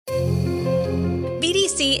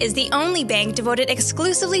BDC is the only bank devoted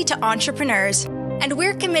exclusively to entrepreneurs, and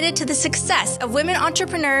we're committed to the success of women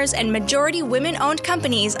entrepreneurs and majority women-owned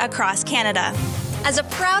companies across Canada. As a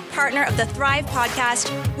proud partner of the Thrive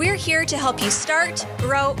Podcast, we're here to help you start,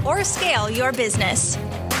 grow, or scale your business.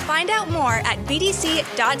 Find out more at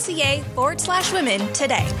bdc.ca/women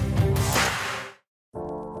today.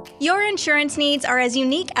 Your insurance needs are as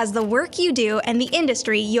unique as the work you do and the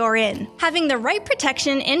industry you're in. Having the right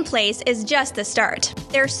protection in place is just the start.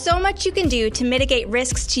 There's so much you can do to mitigate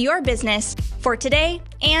risks to your business for today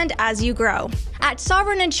and as you grow. At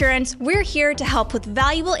Sovereign Insurance, we're here to help with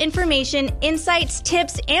valuable information, insights,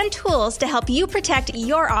 tips, and tools to help you protect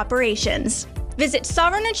your operations. Visit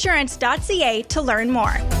sovereigninsurance.ca to learn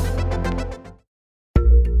more.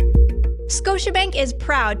 Scotiabank is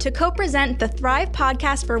proud to co-present the Thrive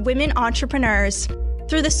Podcast for women entrepreneurs.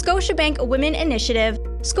 Through the Scotiabank Women Initiative,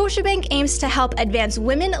 Scotiabank aims to help advance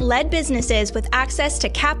women-led businesses with access to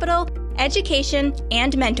capital, education,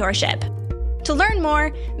 and mentorship. To learn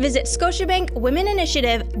more, visit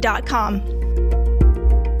scotiabankwomeninitiative.com.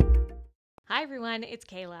 Hi everyone, it's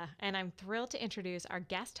Kayla, and I'm thrilled to introduce our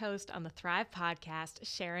guest host on the Thrive Podcast,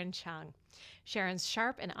 Sharon Chung. Sharon's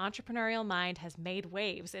sharp and entrepreneurial mind has made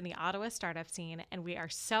waves in the Ottawa startup scene, and we are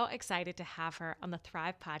so excited to have her on the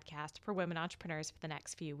Thrive Podcast for women entrepreneurs for the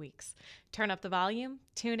next few weeks. Turn up the volume,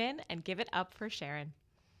 tune in, and give it up for Sharon.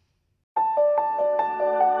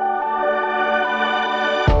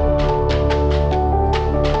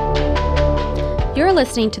 You're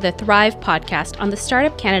listening to the Thrive Podcast on the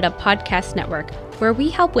Startup Canada Podcast Network, where we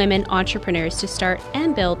help women entrepreneurs to start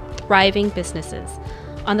and build thriving businesses.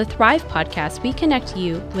 On the Thrive Podcast, we connect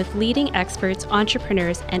you with leading experts,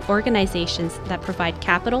 entrepreneurs, and organizations that provide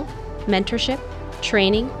capital, mentorship,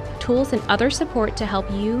 training, tools, and other support to help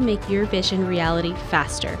you make your vision reality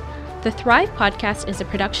faster. The Thrive Podcast is a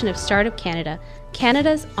production of Startup Canada,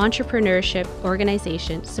 Canada's entrepreneurship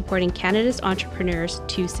organization supporting Canada's entrepreneurs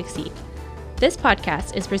to succeed. This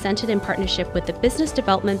podcast is presented in partnership with the Business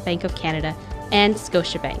Development Bank of Canada and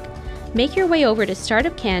Scotiabank. Make your way over to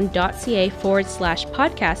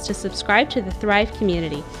startupcan.ca/podcast to subscribe to the Thrive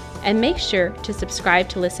community, and make sure to subscribe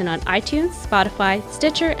to listen on iTunes, Spotify,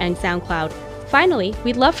 Stitcher, and SoundCloud. Finally,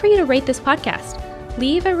 we'd love for you to rate this podcast.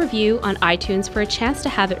 Leave a review on iTunes for a chance to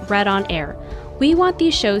have it read on air. We want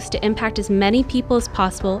these shows to impact as many people as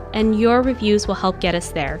possible, and your reviews will help get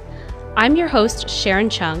us there. I'm your host, Sharon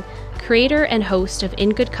Chung, creator and host of In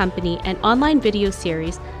Good Company, an online video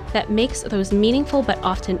series that makes those meaningful but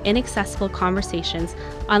often inaccessible conversations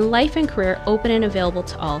on life and career open and available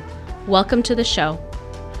to all. Welcome to the show.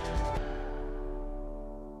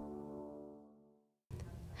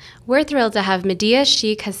 We're thrilled to have Medea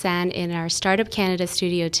Sheikh Hassan in our Startup Canada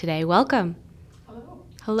studio today. Welcome.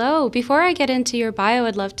 Hello. Before I get into your bio,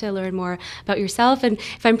 I'd love to learn more about yourself, and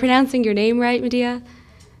if I'm pronouncing your name right, Medea?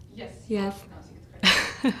 Yes.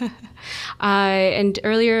 And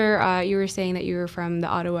earlier you were saying that you were from the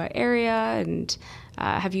Ottawa area, and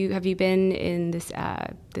have you been in this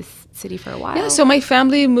city for a while? Yeah, so my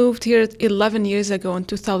family moved here 11 years ago in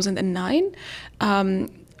 2009.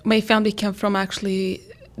 My family came from actually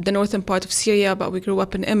the northern part of Syria, but we grew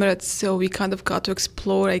up in Emirates, so we kind of got to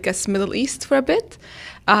explore, I guess, Middle East for a bit.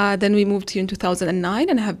 Then we moved here in 2009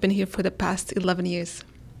 and have been here for the past 11 years.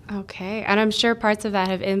 Okay, and I'm sure parts of that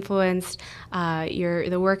have influenced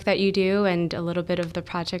the work that you do and a little bit of the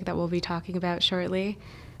project that we'll be talking about shortly.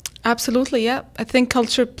 Absolutely, yeah. I think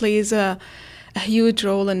culture plays a huge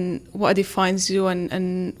role in what defines you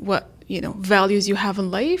and what values you have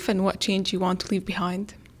in life and what change you want to leave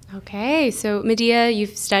behind. Okay, so Medea,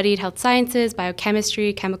 you've studied health sciences,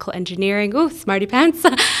 biochemistry, chemical engineering, smarty pants,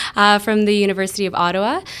 from the University of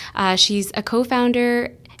Ottawa. She's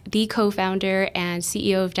the co-founder and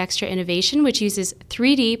CEO of Dextra Innovation, which uses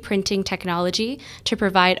 3D printing technology to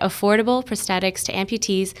provide affordable prosthetics to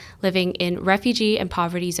amputees living in refugee and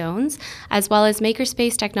poverty zones, as well as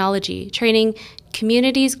Makerspace Technology, training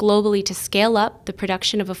communities globally to scale up the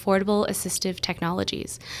production of affordable assistive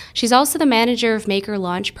technologies. She's also the manager of Maker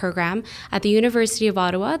Launch program at the University of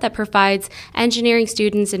Ottawa that provides engineering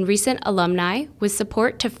students and recent alumni with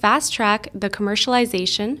support to fast-track the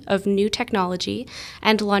commercialization of new technology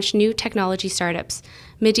and launch new technology startups.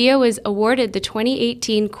 Medea was awarded the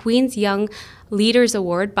 2018 Queen's Young Leaders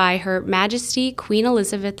Award by Her Majesty Queen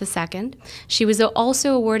Elizabeth II. She was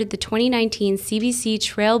also awarded the 2019 CBC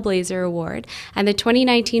Trailblazer Award and the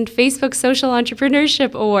 2019 Facebook Social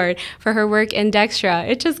Entrepreneurship Award for her work in Dextra.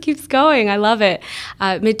 It just keeps going. I love it.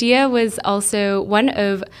 Medea was also one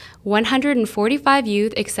of 145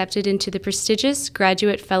 youth accepted into the prestigious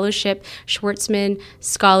Graduate Fellowship Schwartzman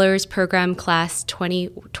Scholars Program Class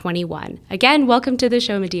 2021. Again, welcome to the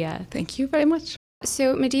show, Medea. Thank you very much.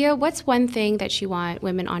 So, Medea, what's one thing that you want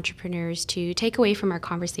women entrepreneurs to take away from our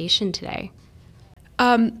conversation today?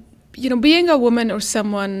 Being a woman or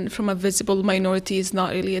someone from a visible minority is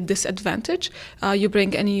not really a disadvantage. You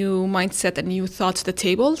bring a new mindset and new thought to the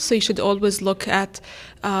table, so you should always look at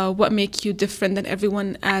what makes you different than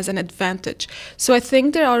everyone as an advantage. So I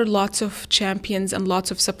think there are lots of champions and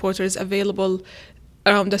lots of supporters available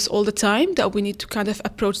around us all the time that we need to kind of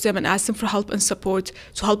approach them and ask them for help and support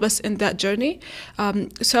to help us in that journey.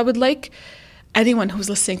 So I would like anyone who's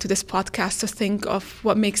listening to this podcast to think of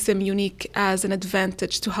what makes them unique as an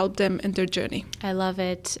advantage to help them in their journey. I love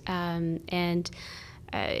it.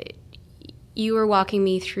 You were walking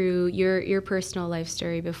me through your personal life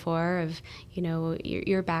story before of,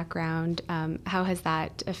 your background. How has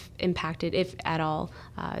that impacted, if at all,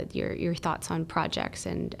 your thoughts on projects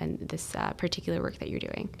and this particular work that you're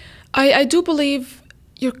doing? I do believe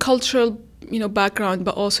your cultural background,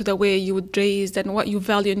 but also the way you were raised and what you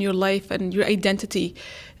value in your life and your identity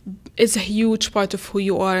is a huge part of who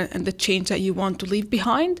you are and the change that you want to leave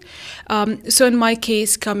behind. So in my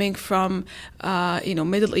case, coming from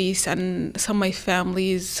Middle East, and some of my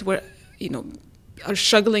families were are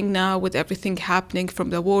struggling now with everything happening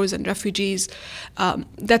from the wars and refugees.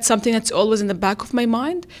 That's something that's always in the back of my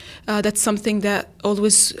mind. That's something that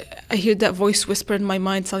always, I hear that voice whisper in my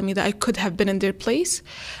mind telling me that I could have been in their place.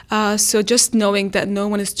 So just knowing that no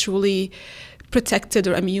one is truly protected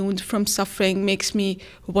or immune from suffering makes me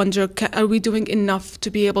wonder, are we doing enough to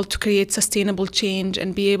be able to create sustainable change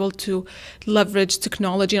and be able to leverage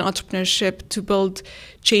technology and entrepreneurship to build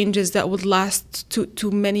changes that would last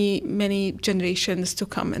to many, many generations to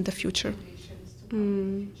come in the future?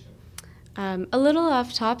 A little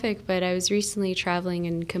off topic, but I was recently traveling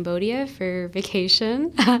in Cambodia for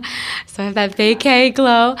vacation, so I have that vacay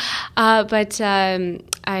glow. But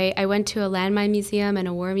I went to a landmine museum and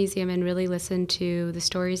a war museum and really listened to the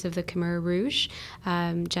stories of the Khmer Rouge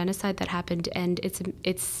genocide that happened, and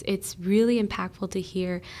it's really impactful to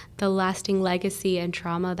hear the lasting legacy and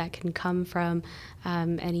trauma that can come from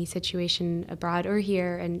any situation abroad or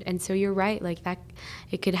here. And so you're right, like that,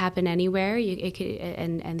 it could happen anywhere. It could,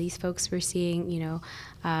 and these folks were seeing,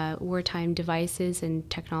 wartime devices and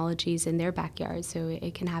technologies in their backyards, so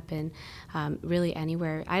it can happen really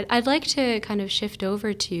anywhere. I'd like to kind of shift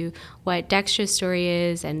over to what Dextra's story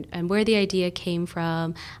is and where the idea came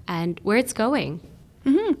from and where it's going.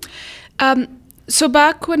 Mm-hmm. So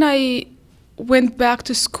back when I went back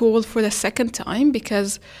to school for the second time,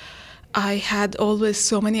 because I had always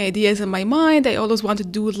so many ideas in my mind. I always wanted to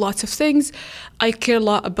do lots of things. I care a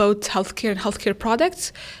lot about healthcare and healthcare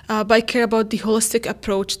products, but I care about the holistic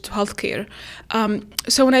approach to healthcare.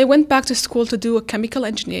 So when I went back to school to do a chemical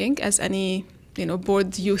engineering, as any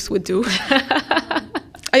bored youth would do,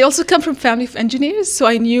 I also come from a family of engineers, so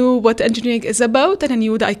I knew what engineering is about, and I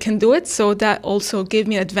knew that I can do it. So that also gave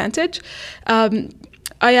me an advantage.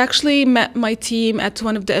 I actually met my team at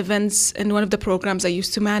one of the events in one of the programs I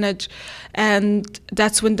used to manage, and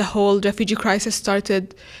that's when the whole refugee crisis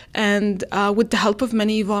started. And with the help of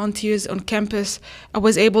many volunteers on campus, I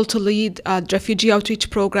was able to lead a refugee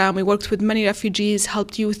outreach program. We worked with many refugees,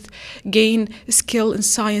 helped youth gain skill in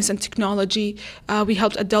science and technology. We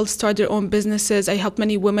helped adults start their own businesses. I helped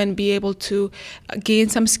many women be able to gain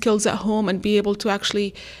some skills at home and be able to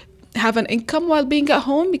actually have an income while being at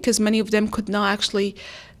home, because many of them could not actually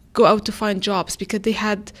go out to find jobs because they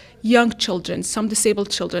had young children, some disabled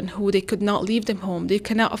children who they could not leave them home. They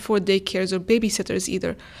cannot afford daycares or babysitters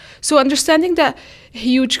either. So understanding that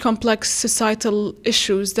huge, complex societal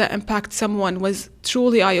issues that impact someone was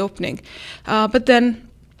truly eye-opening. But then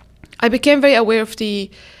I became very aware of the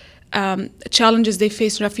challenges they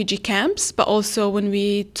face in refugee camps, but also when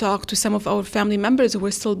we talked to some of our family members who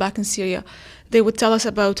were still back in Syria, they would tell us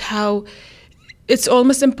about how it's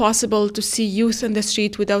almost impossible to see youth in the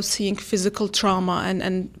street without seeing physical trauma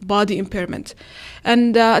and body impairment.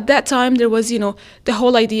 And at that time, there was, the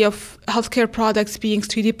whole idea of healthcare products being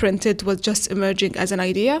 3D printed was just emerging as an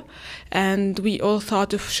idea. And we all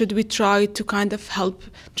thought of, should we try to kind of help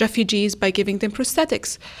refugees by giving them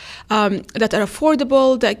prosthetics that are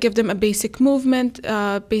affordable, that give them a basic movement,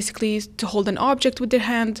 basically to hold an object with their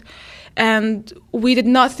hand. And we did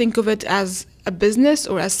not think of it as a business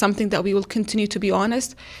or as something that we will continue to be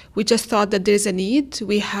honest. We just thought that there's a need.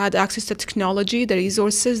 We had access to technology, the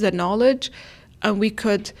resources, the knowledge, and we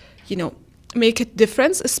could, make a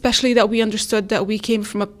difference, especially that we understood that we came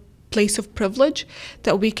from a place of privilege,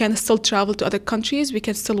 that we can still travel to other countries, we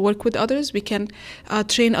can still work with others, we can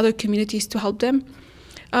train other communities to help them.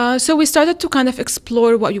 So we started to kind of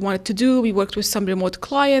explore what we wanted to do. We worked with some remote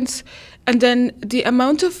clients, and then the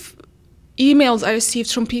amount of emails I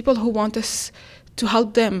received from people who want us to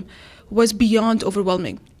help them was beyond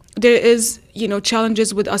overwhelming. There is,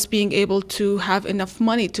 challenges with us being able to have enough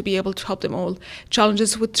money to be able to help them all.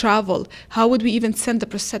 Challenges with travel. How would we even send the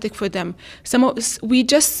prosthetic for them? We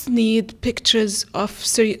just need pictures of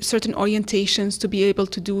certain orientations to be able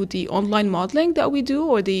to do the online modeling that we do,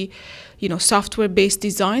 or the, software-based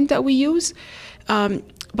design that we use.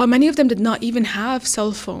 But many of them did not even have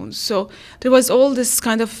cell phones. So there was all this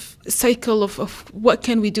kind of cycle of what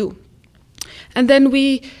can we do? And then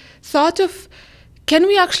we thought of, can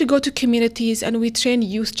we actually go to communities and we train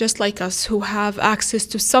youth just like us who have access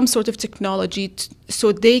to some sort of technology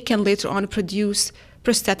so they can later on produce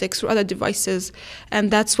prosthetics or other devices? And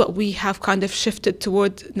that's what we have kind of shifted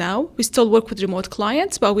toward now. We still work with remote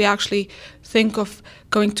clients, but we actually think of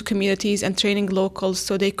going to communities and training locals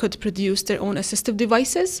so they could produce their own assistive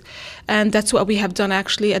devices. And that's what we have done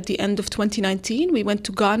actually at the end of 2019. We went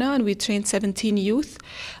to Ghana and we trained 17 youth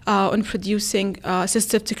on producing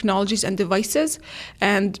assistive technologies and devices.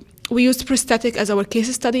 And we used prosthetic as our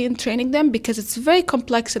case study in training them because it's very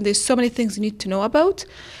complex and there's so many things you need to know about.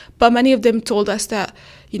 But many of them told us that,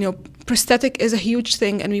 prosthetic is a huge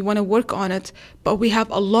thing and we want to work on it, but we have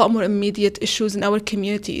a lot more immediate issues in our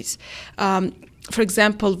communities. For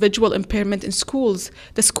example, visual impairment in schools.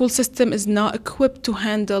 The school system is not equipped to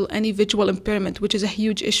handle any visual impairment, which is a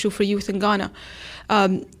huge issue for youth in Ghana.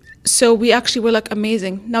 So we actually were like,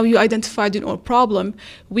 amazing. Now you identified your own problem.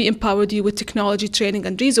 We empowered you with technology, training,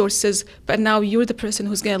 and resources, but now you're the person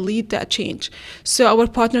who's going to lead that change. So our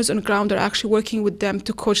partners on ground are actually working with them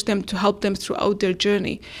to coach them, to help them throughout their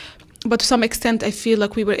journey. But to some extent, I feel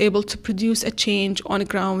like we were able to produce a change on the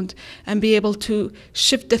ground and be able to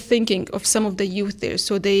shift the thinking of some of the youth there,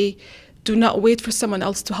 so they do not wait for someone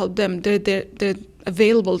else to help them. They're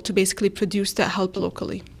available to basically produce that help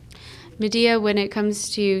locally. Medea, when it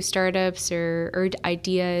comes to startups or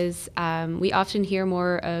ideas, we often hear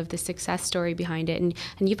more of the success story behind it, and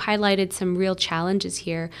you've highlighted some real challenges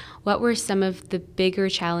here. What were some of the bigger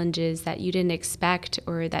challenges that you didn't expect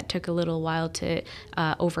or that took a little while to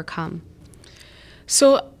overcome?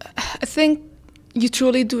 So I think you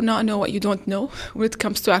truly do not know what you don't know when it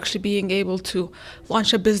comes to actually being able to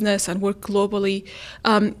launch a business and work globally.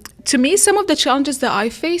 To me, some of the challenges that I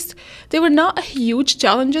faced, they were not huge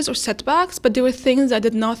challenges or setbacks, but they were things I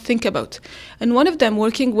did not think about. And one of them,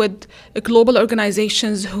 working with global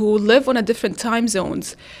organizations who live on a different time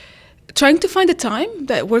zones, trying to find a time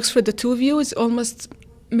that works for the two of you is almost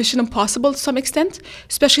mission impossible to some extent,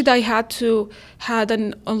 especially that I had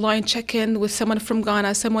an online check-in with someone from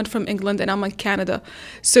Ghana, someone from England, and I'm in Canada.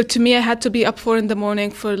 So to me, I had to be up 4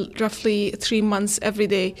 a.m. for roughly 3 months every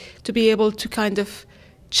day to be able to kind of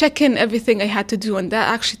check in everything I had to do. And that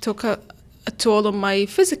actually took a toll on my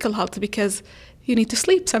physical health because you need to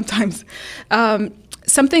sleep sometimes.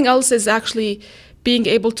 Something else is actually being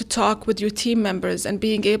able to talk with your team members and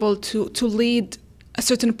being able to lead a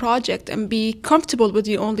certain project and be comfortable with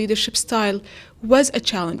your own leadership style was a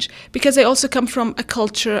challenge, because I also come from a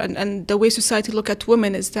culture and the way society look at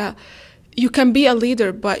women is that you can be a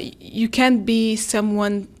leader, but you can't be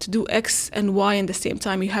someone to do X and Y in the same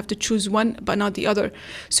time. You have to choose one, but not the other.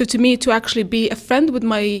 So to me, to actually be a friend with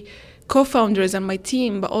my co-founders and my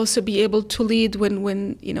team, but also be able to lead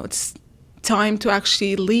when it's time to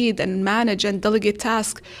actually lead and manage and delegate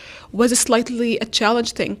tasks was slightly a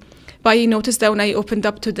challenge thing. But I noticed that when I opened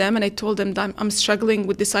up to them and I told them that I'm struggling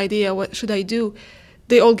with this idea, what should I do?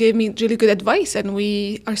 They all gave me really good advice, and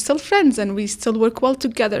we are still friends and we still work well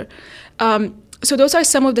together. So those are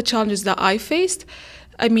some of the challenges that I faced.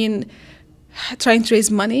 I mean, trying to raise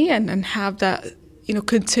money and have that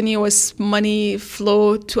continuous money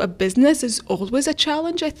flow to a business is always a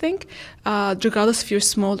challenge, I think, regardless if you're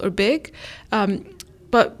small or big.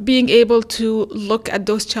 But being able to look at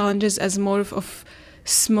those challenges as more of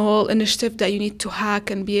small initiative that you need to hack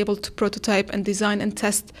and be able to prototype and design and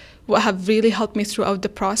test what have really helped me throughout the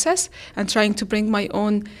process, and trying to bring my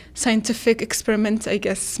own scientific experiment, I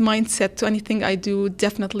guess, mindset to anything I do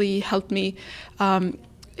definitely helped me.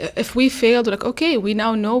 If we failed, we're like, okay, we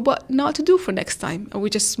now know what not to do for next time, and we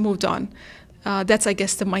just moved on. That's, I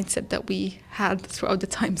guess, the mindset that we had throughout the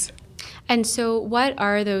times. And so what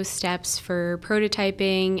are those steps for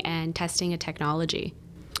prototyping and testing a technology?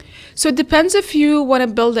 So it depends if you want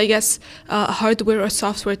to build, I guess, hardware or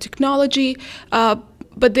software technology.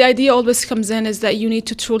 But the idea always comes in is that you need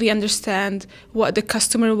to truly understand what the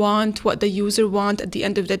customer want, what the user want at the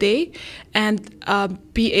end of the day, and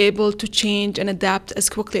be able to change and adapt as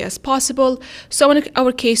quickly as possible. So in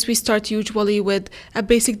our case, we start usually with a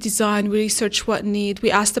basic design. We research what need.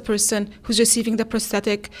 We ask the person who's receiving the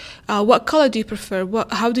prosthetic, what color do you prefer?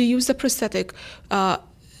 How do you use the prosthetic?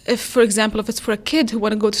 If, for example, if it's for a kid who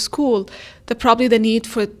want to go to school, probably the need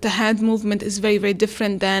for the hand movement is very, very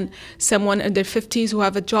different than someone in their 50s who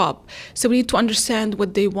have a job. So we need to understand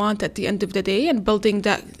what they want at the end of the day, and building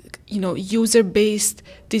that user-based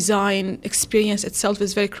design experience itself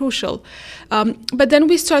is very crucial. But then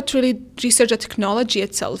we start to really research the technology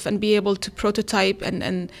itself and be able to prototype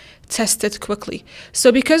and test it quickly.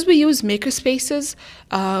 So because we use makerspaces,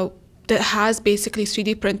 that has basically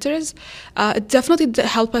 3D printers, it definitely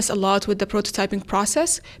help us a lot with the prototyping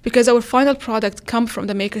process, because our final product comes from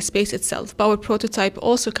the makerspace itself, but our prototype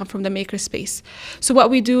also comes from the makerspace. So what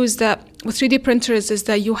we do is that with 3D printers is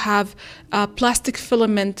that you have a plastic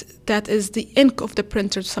filament that is the ink of the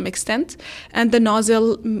printer to some extent, and the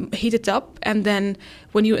nozzle heat it up, and then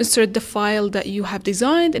when you insert the file that you have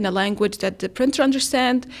designed in a language that the printer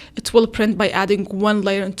understands, it will print by adding one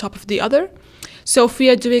layer on top of the other. So if we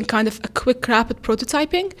are doing kind of a quick, rapid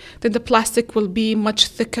prototyping, then the plastic will be much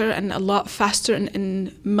thicker and a lot faster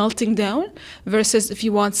in melting down, versus if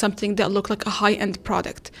you want something that looks like a high-end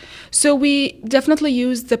product. So we definitely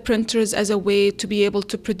use the printers as a way to be able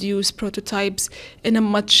to produce prototypes in a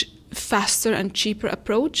much faster and cheaper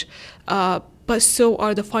approach. But so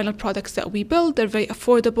are the final products that we build. They're very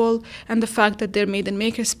affordable, and the fact that they're made in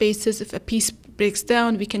maker spaces, if a piece breaks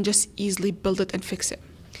down, we can just easily build it and fix it.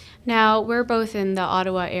 Now, we're both in the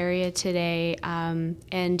Ottawa area today,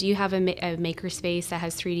 and you have a makerspace that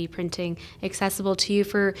has 3D printing accessible to you.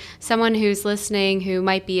 For someone who's listening who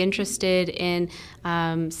might be interested in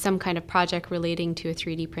some kind of project relating to a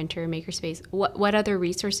 3D printer makerspace, what other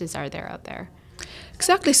resources are there out there?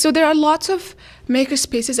 Exactly. So there are lots of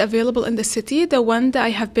makerspaces available in the city. The one that I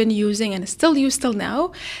have been using and still use till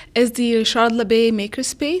now is the Richard Labbé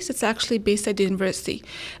Makerspace. It's actually based at the university.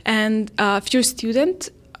 And if you're a student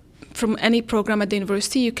from any program at the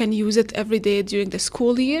university, you can use it every day during the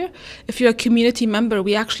school year. If you're a community member,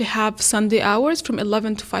 we actually have Sunday hours from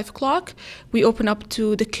 11 to 5 o'clock. We open up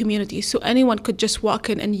to the community, so anyone could just walk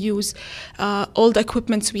in and use all the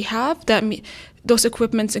equipments we have. Those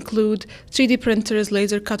equipments include 3D printers,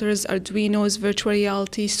 laser cutters, Arduinos, virtual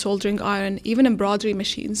reality, soldering iron, even embroidery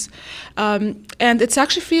machines. And it's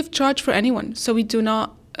actually free of charge for anyone, so we do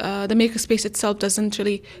not the makerspace itself doesn't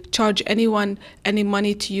really charge anyone any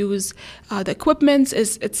money to use the equipment.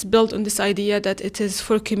 It's built on this idea that it is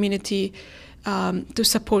for community, to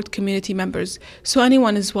support community members. So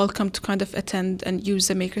anyone is welcome to kind of attend and use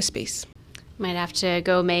the makerspace. Might have to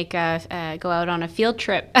go go out on a field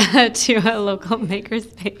trip to a local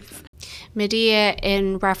makerspace. Medea,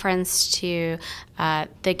 in reference to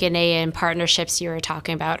the Ghanaian partnerships you were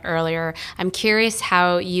talking about earlier, I'm curious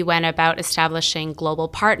how you went about establishing global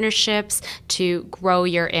partnerships to grow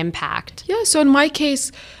your impact. Yeah, so in my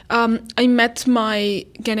case, I met my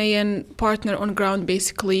Ghanaian partner on ground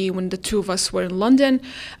basically when the two of us were in London.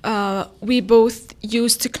 We both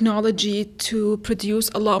used technology to produce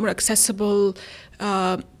a lot more accessible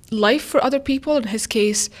life for other people. In his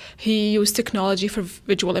case, he used technology for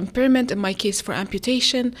visual impairment, in my case for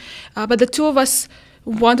amputation. But the two of us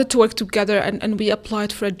wanted to work together, and we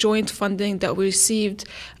applied for a joint funding that we received.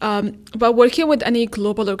 But working with any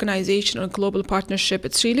global organization or global partnership,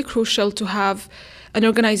 it's really crucial to have an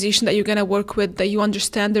organization that you're going to work with, that you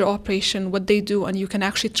understand their operation, what they do, and you can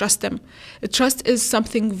actually trust them. Trust is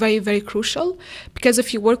something very, very crucial, because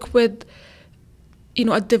if you work with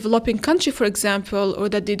a developing country, for example, or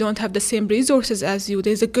that they don't have the same resources as you,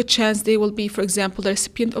 there's a good chance they will be, for example, the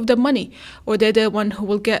recipient of the money, or they're the one who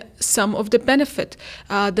will get some of the benefit.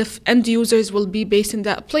 The end users will be based in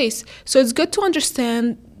that place. So it's good to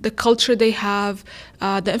understand the culture they have,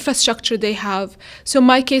 the infrastructure they have. So in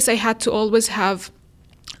my case, I had to always have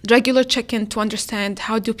regular check-in to understand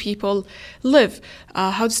how do people live,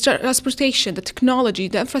 how the transportation, the technology,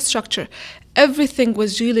 the infrastructure. Everything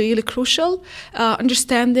was really, really crucial.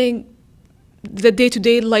 Understanding the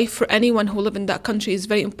day-to-day life for anyone who live in that country is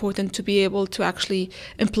very important to be able to actually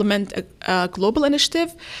implement a global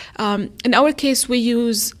initiative. In our case, we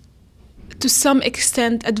use to some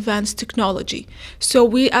extent advanced technology. So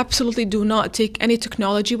we absolutely do not take any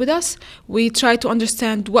technology with us. We try to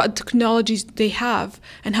understand what technologies they have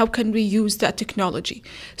and how can we use that technology.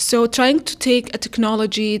 So trying to take a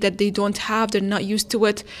technology that they don't have, they're not used to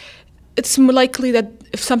it, it's more likely that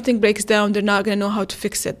if something breaks down, they're not going to know how to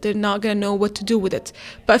fix it. They're not going to know what to do with it.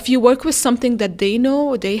 But if you work with something that they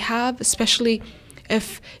know, they have, especially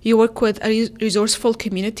if you work with a resourceful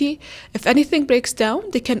community, if anything breaks down,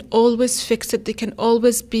 they can always fix it. They can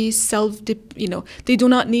always be they do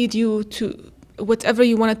not need you to, whatever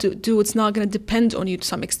you want to do, it's not going to depend on you to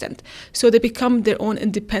some extent. So they become their own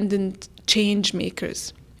independent change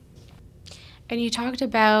makers. And you talked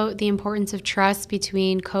about the importance of trust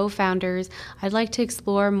between co-founders. I'd like to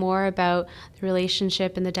explore more about the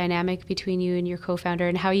relationship and the dynamic between you and your co-founder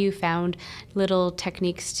and how you found little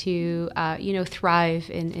techniques to, thrive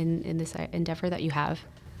in this endeavor that you have.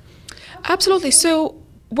 Absolutely. So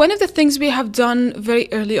one of the things we have done very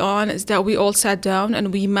early on is that we all sat down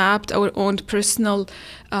and we mapped our own personal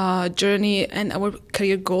journey and our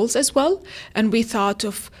career goals as well. And we thought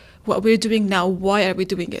of what we're doing now, why are we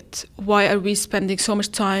doing it? Why are we spending so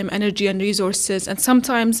much time, energy, and resources, and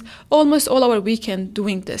sometimes almost all our weekend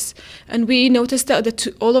doing this? And we noticed that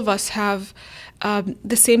all of us have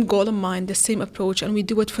the same goal in mind, the same approach, and we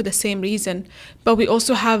do it for the same reason. But we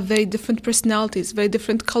also have very different personalities, very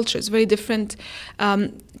different cultures, very different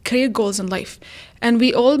career goals in life. And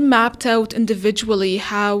we all mapped out individually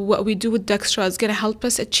how what we do with Dextra is going to help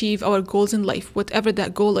us achieve our goals in life, whatever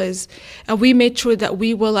that goal is. And we made sure that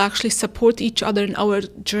we will actually support each other in our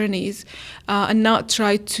journeys and not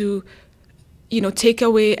try to take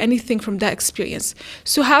away anything from that experience.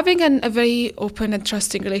 So having a very open and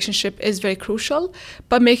trusting relationship is very crucial,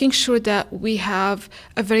 but making sure that we have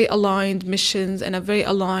a very aligned missions and a very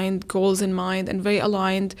aligned goals in mind and very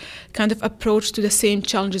aligned kind of approach to the same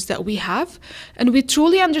challenges that we have. And we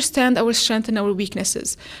truly understand our strengths and our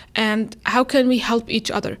weaknesses and how can we help each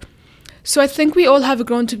other. So I think we all have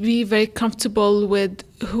grown to be very comfortable with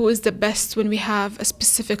who is the best when we have a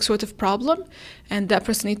specific sort of problem, and that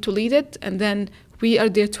person needs to lead it, and then we are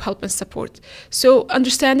there to help and support. So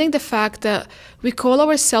understanding the fact that we call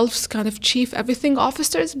ourselves kind of chief everything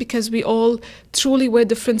officers because we all truly wear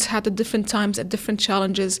different hats at different times, at different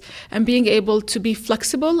challenges, and being able to be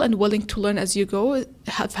flexible and willing to learn as you go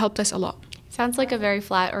have helped us a lot. Sounds like a very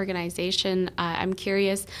flat organization. I'm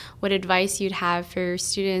curious what advice you'd have for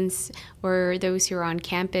students or those who are on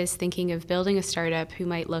campus thinking of building a startup who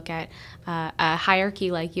might look at a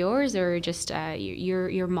hierarchy like yours or just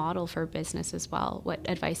your model for business as well. What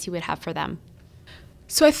advice you would have for them?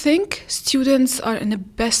 So I think students are in the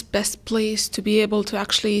best place to be able to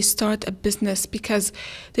actually start a business because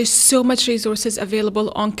there's so much resources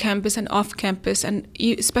available on campus and off campus, and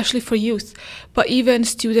especially for youth. But even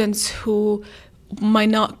students who might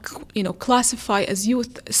not, classify as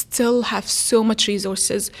youth still have so much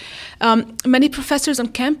resources. Many professors on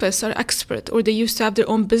campus are expert, or they used to have their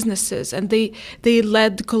own businesses, and they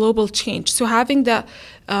led global change. So having that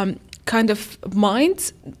kind of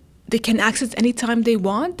mind, they can access anytime they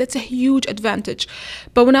want. That's a huge advantage.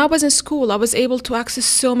 But when I was in school, I was able to access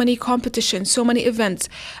so many competitions, so many events.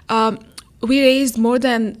 We raised more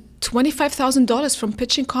than $25,000 from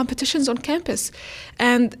pitching competitions on campus.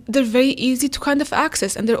 And they're very easy to kind of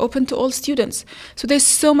access, and they're open to all students. So there's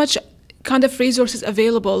so much kind of resources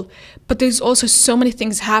available, but there's also so many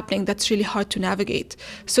things happening that's really hard to navigate.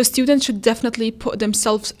 So students should definitely put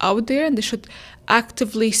themselves out there, and they should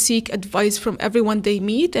actively seek advice from everyone they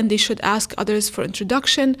meet, and they should ask others for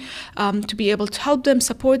introduction to be able to help them,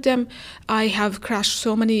 support them. I have crashed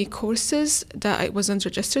so many courses that I wasn't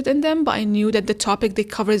registered in them, but I knew that the topic they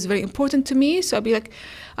cover is very important to me. So I'd be like,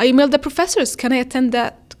 I emailed the professors, can I attend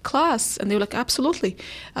that class? And they were like, absolutely,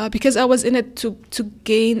 because I was in it to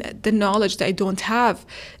gain the knowledge that I don't have,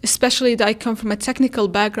 especially that I come from a technical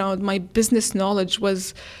background. My business knowledge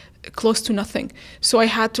was close to nothing. So I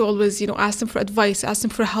had to always, ask them for advice, ask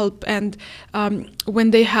them for help. And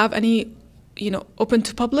when they have any, open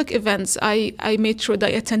to public events, I made sure that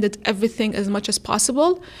I attended everything as much as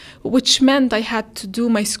possible, which meant I had to do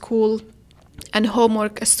my school and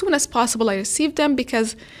homework as soon as possible. I received them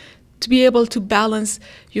because to be able to balance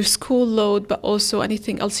your school load, but also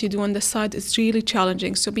anything else you do on the side is really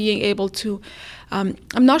challenging. So being able to I'm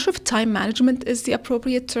not sure if time management is the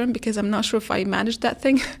appropriate term because I'm not sure if I managed that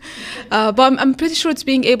thing. But I'm pretty sure it's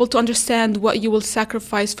being able to understand what you will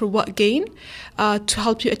sacrifice for what gain to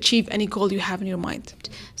help you achieve any goal you have in your mind.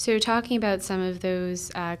 So talking about some of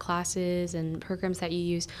those classes and programs that you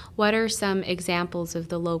use, what are some examples of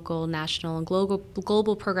the local, national, and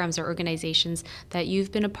global programs or organizations that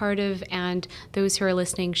you've been a part of and those who are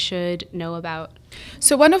listening should know about?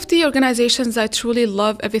 So one of the organizations I truly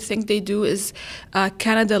love everything they do is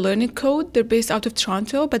Canada Learning Code. They're based out of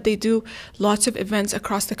Toronto, but they do lots of events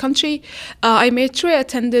across the country. I made sure I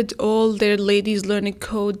attended all their Ladies Learning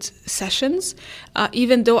Code sessions,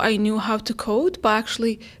 even though I knew how to code, but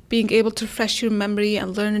actually being able to refresh your memory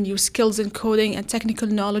and learn new skills in coding and technical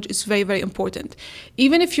knowledge is very, very important.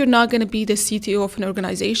 Even if you're not going to be the CTO of an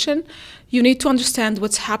organization, you need to understand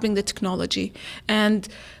what's happening in the technology. And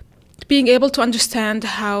being able to understand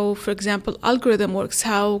how, for example, algorithm works,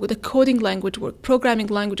 how the coding language works, programming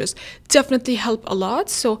languages definitely help a lot.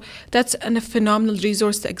 So that's a phenomenal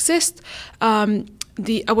resource that exists.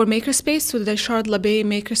 Our makerspace, so the Shard Labé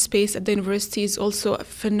makerspace at the university is also a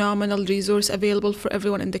phenomenal resource available for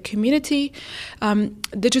everyone in the community.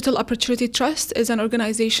 Digital Opportunity Trust is an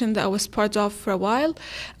organization that I was part of for a while.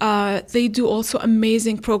 They do also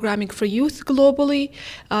amazing programming for youth globally.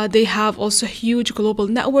 They have also a huge global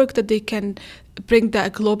network that they can bring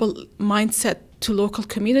that global mindset to local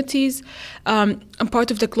communities. I'm part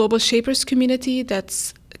of the Global Shapers community.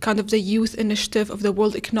 That's kind of the youth initiative of the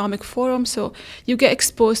World Economic Forum. So you get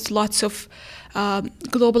exposed to lots of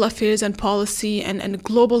global affairs and policy and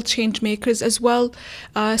global change makers as well.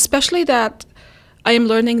 Especially that I am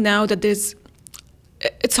learning now that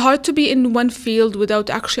it's hard to be in one field without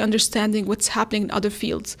actually understanding what's happening in other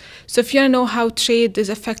fields. So if you want to know how trade is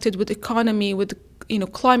affected with economy, with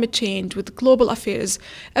climate change, with global affairs,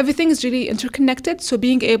 everything is really interconnected. So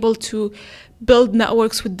being able to build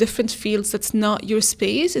networks with different fields that's not your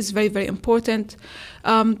space is very, very important.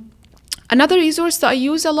 Another resource that I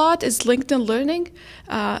use a lot is LinkedIn Learning.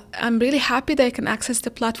 I'm really happy that I can access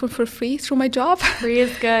the platform for free through my job. Free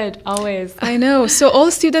is good, always. I know. So all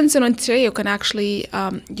students in Ontario can actually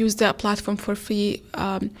use that platform for free,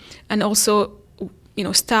 and also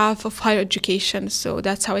staff of higher education, so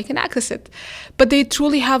that's how I can access it. But they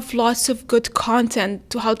truly have lots of good content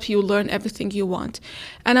to help you learn everything you want.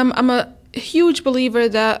 And I'm a huge believer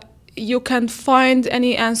that you can find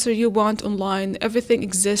any answer you want online. Everything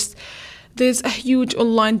exists. There's a huge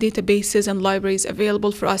online databases and libraries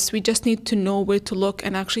available for us. We just need to know where to look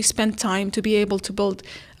and actually spend time to be able to build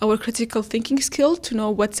our critical thinking skill, to know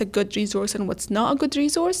what's a good resource and what's not a good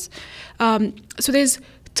resource. So there's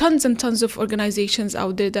tons and tons of organizations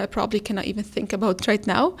out there that I probably cannot even think about right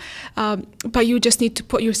now. But you just need to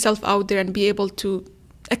put yourself out there and be able to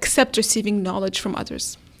accept receiving knowledge from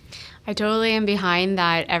others. I totally am behind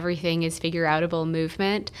that everything is figure-outable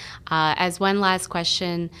movement. As one last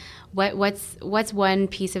question, what's one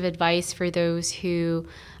piece of advice for those who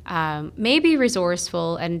may be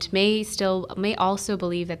resourceful and may also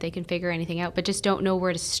believe that they can figure anything out, but just don't know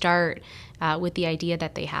where to start with the idea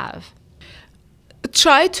that they have?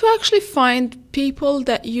 Try to actually find people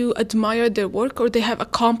that you admire their work or they have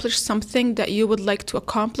accomplished something that you would like to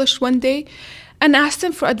accomplish one day, and ask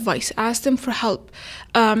them for advice, ask them for help.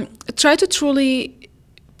 Try to truly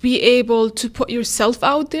be able to put yourself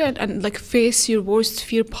out there and like face your worst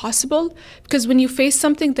fear possible, because when you face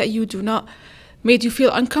something that you do not made you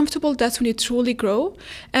feel uncomfortable, that's when you truly grow.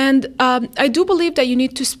 And I do believe that you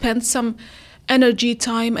need to spend some energy,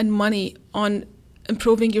 time, and money on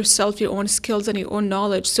improving yourself, your own skills, and your own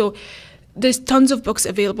knowledge. So there's tons of books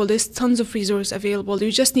available, there's tons of resources available.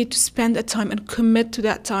 You just need to spend the time and commit to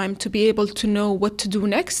that time to be able to know what to do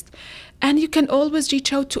next. And you can always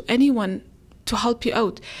reach out to anyone to help you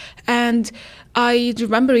out. And I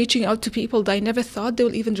remember reaching out to people that I never thought they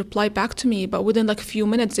would even reply back to me, but within like a few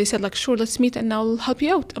minutes they said like, sure, let's meet and I'll help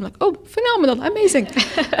you out. I'm like, oh, phenomenal, amazing.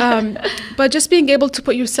 But just being able to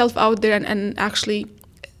put yourself out there and actually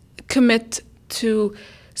commit to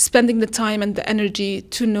spending the time and the energy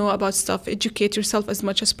to know about stuff, educate yourself as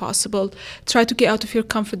much as possible, try to get out of your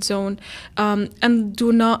comfort zone, and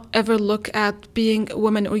do not ever look at being a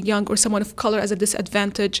woman or young or someone of color as a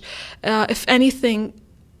disadvantage. If anything,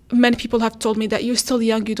 many people have told me that you're still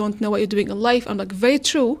young, you don't know what you're doing in life. I'm like, very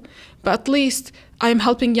true, but at least I'm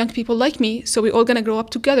helping young people like me, so we're all gonna grow up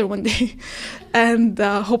together one day. And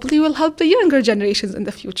hopefully we'll help the younger generations in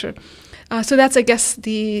the future. So that's, I guess,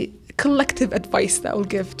 the collective advice that I will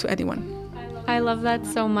give to anyone. I love I love that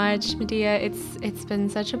so much, Medea. It's been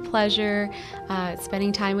such a pleasure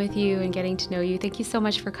spending time with you and getting to know you. Thank you so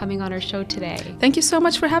much for coming on our show today. Thank you so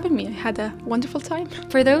much for having me. I had a wonderful time.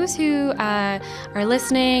 For those who are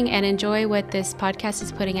listening and enjoy what this podcast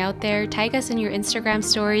is putting out there, tag us in your Instagram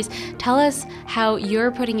stories. Tell us how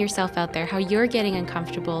you're putting yourself out there, how you're getting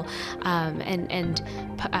uncomfortable, and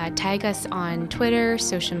tag us on Twitter,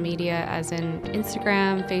 social media, as in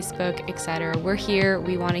Instagram, Facebook, etc. We're here.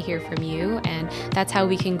 We want to hear from you, and that's how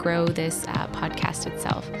we can grow this podcast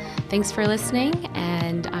itself. Thanks for listening,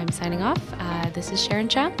 and I'm signing off. This is Sharon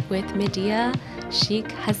Chung with Medea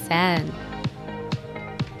Sheikh Hassan.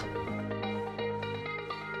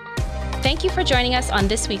 Thank you for joining us on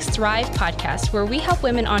this week's Thrive podcast, where we help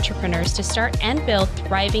women entrepreneurs to start and build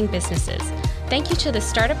thriving businesses. Thank you to the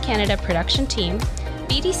Startup Canada production team,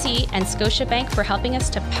 BDC, and Scotiabank for helping us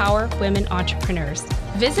to power women entrepreneurs.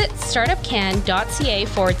 Visit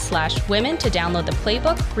startupcan.ca/women to download the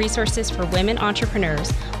playbook, resources for women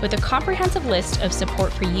entrepreneurs with a comprehensive list of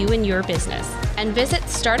support for you and your business. And visit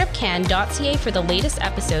startupcan.ca for the latest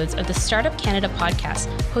episodes of the Startup Canada podcast,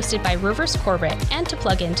 hosted by Rivers Corbett, and to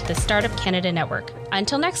plug into the Startup Canada network.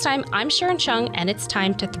 Until next time, I'm Sharon Chung, and it's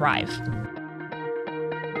time to thrive.